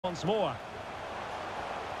Once more.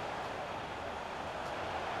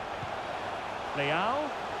 Leao.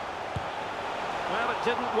 Well, it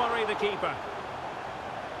didn't worry the keeper.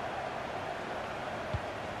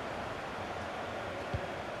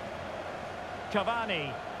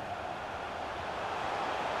 Cavani.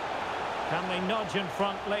 Can they nudge in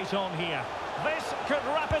front late on here? This could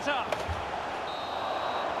wrap it up.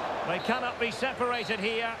 They cannot be separated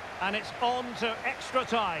here, and it's on to extra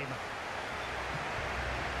time.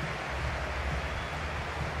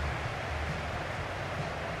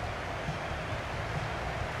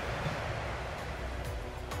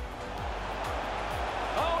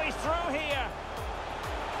 Through here.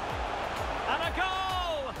 And a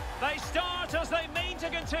goal! They start as they mean to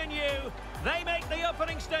continue. They make the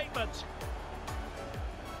opening statement.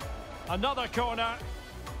 Another corner.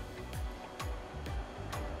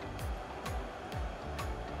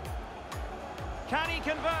 Can he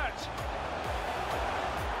convert?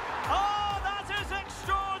 Oh, that is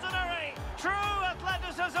extraordinary! True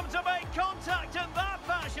athleticism to make contact in that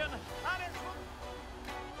fashion. And it's...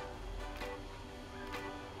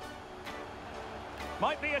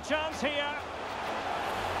 Might be a chance here.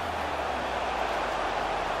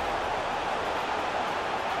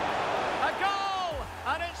 A goal!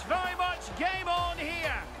 And it's very much game on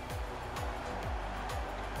here.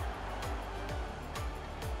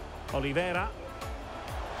 Oliveira.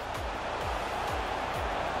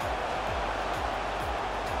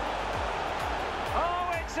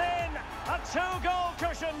 Oh, it's in! A two-goal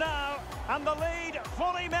cushion now, and the lead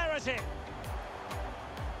fully merited.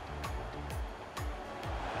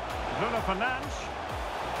 Bruno Fernandes.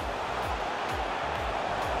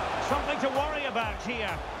 Something to worry about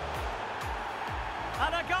here.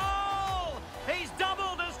 And a goal! He's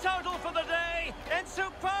doubled his total for the day in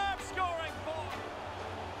superb scoring form.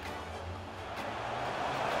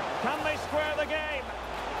 Can they square the game?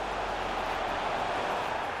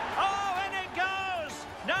 Oh, in it goes!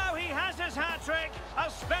 Now he has his hat-trick. A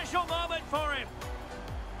special moment for him.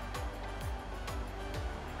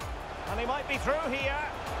 And he might be through here.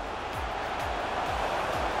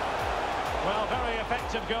 Well, very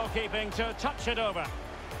effective goalkeeping to touch it over.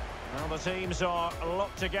 Well, the teams are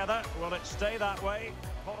locked together. Will it stay that way?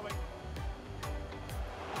 Following.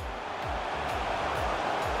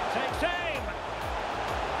 Takes aim.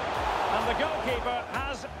 And the goalkeeper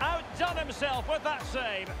has outdone himself with that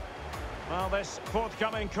save. Well, this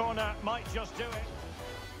forthcoming corner might just do it.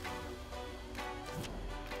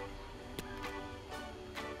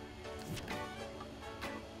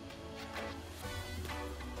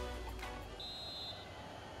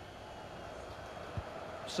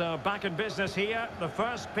 So back in business here, the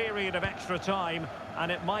first period of extra time, and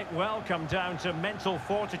it might well come down to mental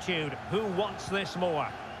fortitude. Who wants this more?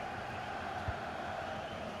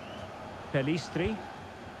 Pelistri.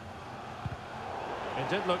 It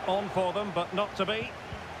did look on for them, but not to be.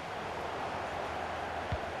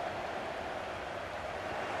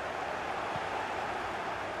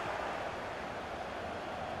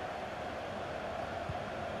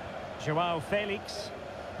 Joao Felix.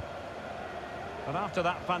 But after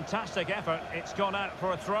that fantastic effort, it's gone out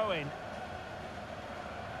for a throw-in.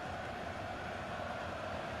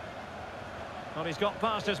 Well, he's got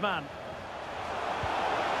past his man.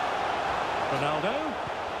 Ronaldo.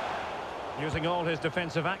 Using all his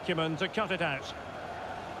defensive acumen to cut it out.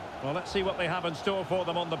 Well, let's see what they have in store for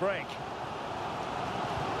them on the break.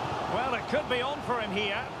 Well, it could be on for him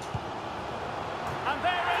here. And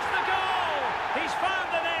there is the goal! He's found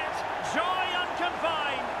the net! Joy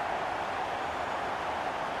unconfined!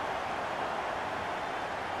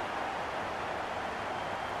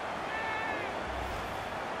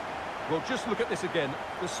 Well, just look at this again.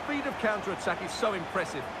 The speed of counter-attack is so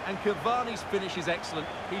impressive, and Cavani's finish is excellent.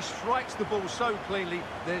 He strikes the ball so cleanly,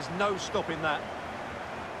 there's no stopping that.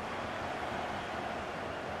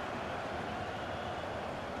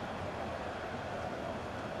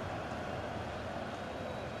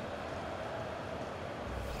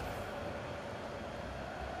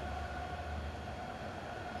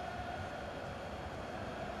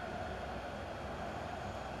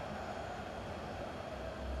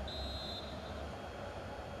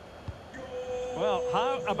 Well,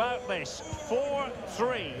 how about this?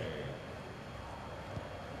 4-3.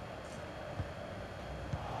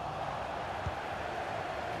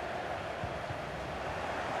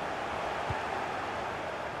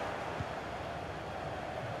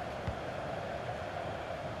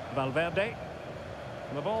 Valverde.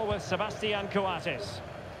 The ball with Sebastian Coates.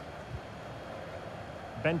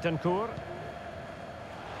 Bentancur.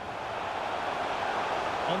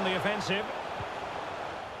 On the offensive.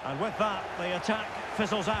 And with that, the attack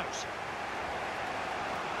fizzles out.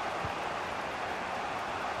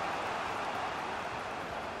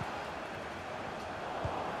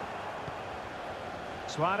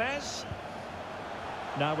 Suarez.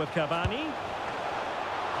 Now with Cavani.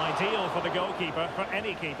 Ideal for the goalkeeper, for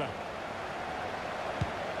any keeper.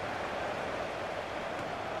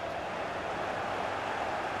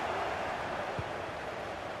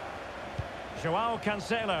 Joao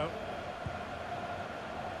Cancelo.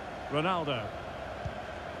 Ronaldo.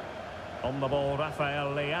 On the ball, Rafael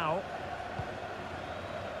Leao.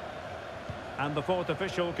 And the fourth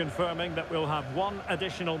official confirming that we'll have one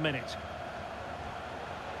additional minute.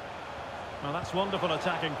 Well, that's wonderful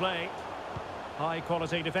attacking play. High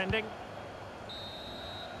quality defending.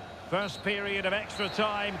 First period of extra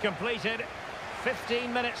time completed.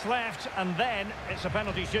 15 minutes left, and then it's a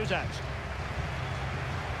penalty shootout.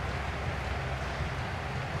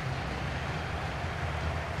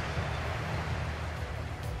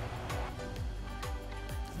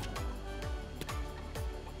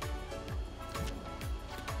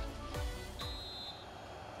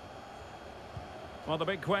 Well, the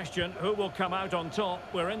big question, who will come out on top?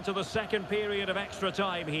 We're into the second period of extra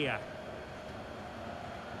time here.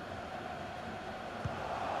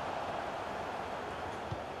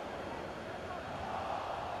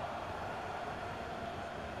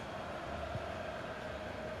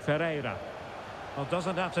 Ferreira. Well,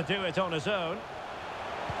 doesn't have to do it on his own.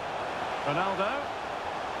 Ronaldo.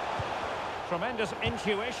 Tremendous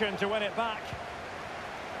intuition to win it back.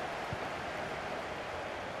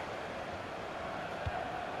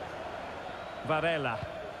 Varela.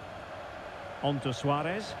 On to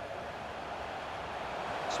Suarez.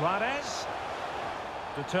 Suarez.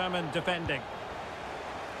 Determined defending.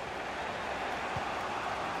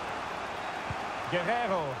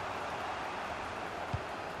 Guerrero.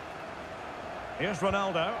 Here's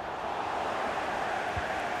Ronaldo.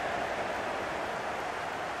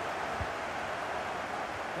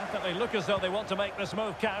 Definitely look as though they want to make this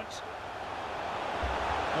move count.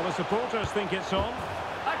 Well, the supporters think it's on.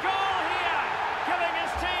 A goal here! Giving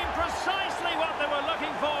his team precisely what they were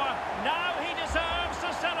looking for. Now he deserves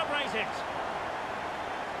to celebrate it.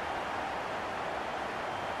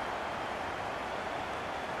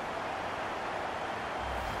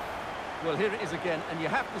 Well, here it is again, and you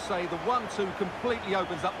have to say the 1-2 completely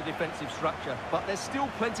opens up the defensive structure, but there's still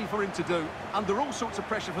plenty for him to do. Under all sorts of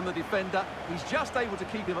pressure from the defender, he's just able to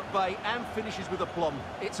keep him at bay and finishes with aplomb.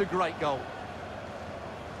 It's a great goal.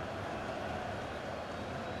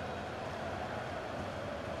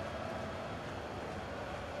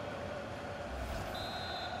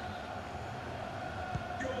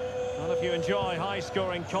 Well, if you enjoy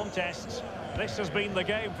high-scoring contests, this has been the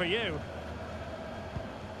game for you.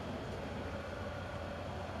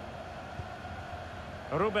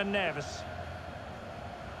 Ruben Neves.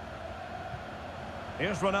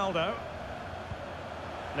 Here's Ronaldo.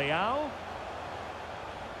 Leao.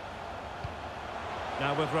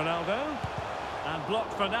 Now with Ronaldo. And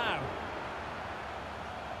blocked for now.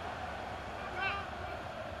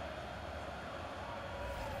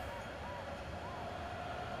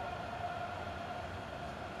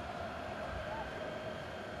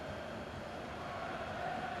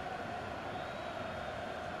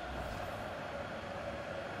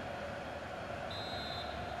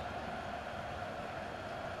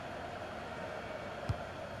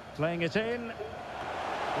 Playing it in.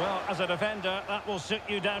 Well, as a defender, that will sit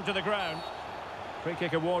you down to the ground. Free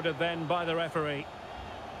kick awarded then by the referee.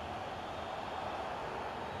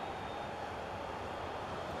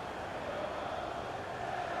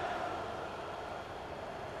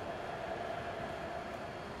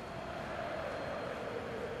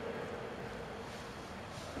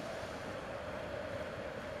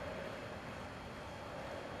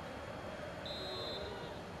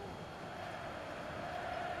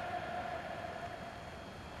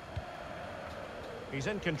 He's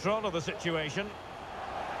in control of the situation.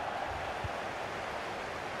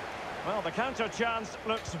 Well, the counter chance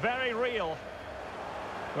looks very real.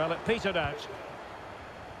 Well, it petered out.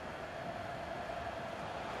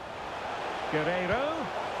 Guerrero.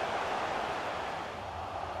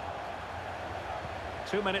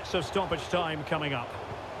 2 minutes of stoppage time coming up.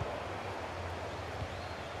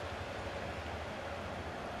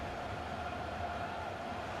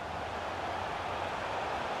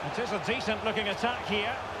 It is a decent-looking attack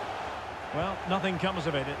here. Well, nothing comes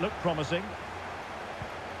of it. It looked promising.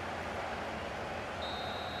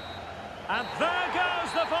 And there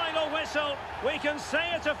goes the final whistle. We can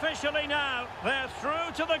say it officially now. They're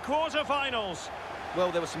through to the quarter-finals.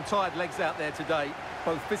 Well, there were some tired legs out there today,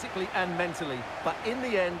 both physically and mentally. But in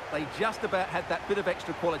the end, they just about had that bit of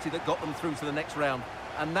extra quality that got them through to the next round.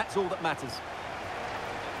 And that's all that matters.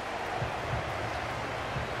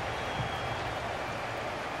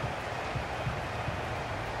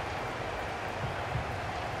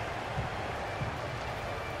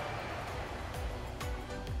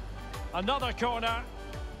 Another corner.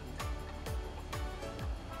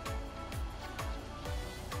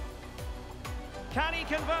 Can he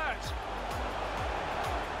convert?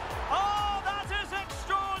 Oh, that is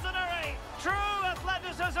extraordinary! True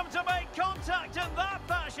athleticism to make contact in that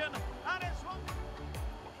fashion. And it's one...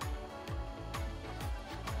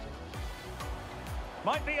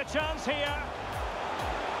 Might be a chance here.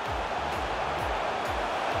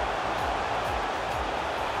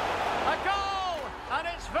 A goal! And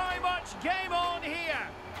it's very much game on here.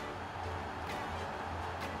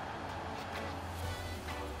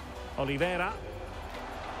 Oliveira.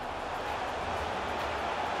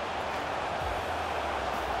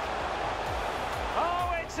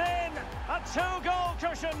 Oh, it's in! A two-goal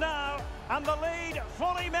cushion now, and the lead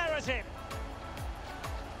fully merited.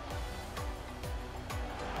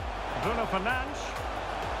 Bruno Fernandes.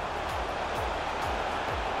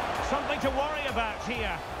 Something to worry about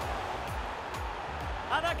here.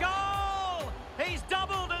 And a goal! He's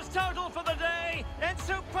doubled his total for the day in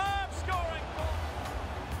superb scoring.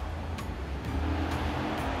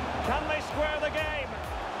 Can they square the game?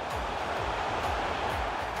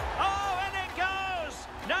 Oh, and it goes!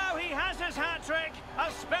 Now he has his hat-trick.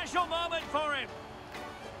 A special moment for him.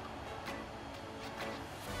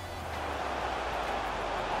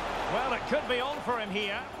 Well, it could be on for him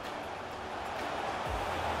here.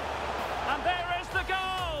 And there is the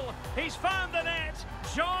goal! He's found the net.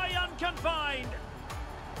 Joy unconfined.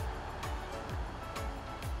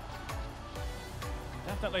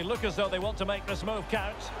 Definitely look as though they want to make this move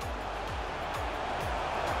count.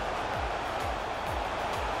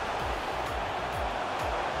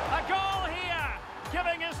 A goal here,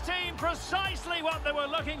 giving his team precisely what they were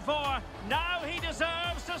looking for. Now he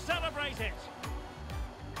deserves to celebrate it.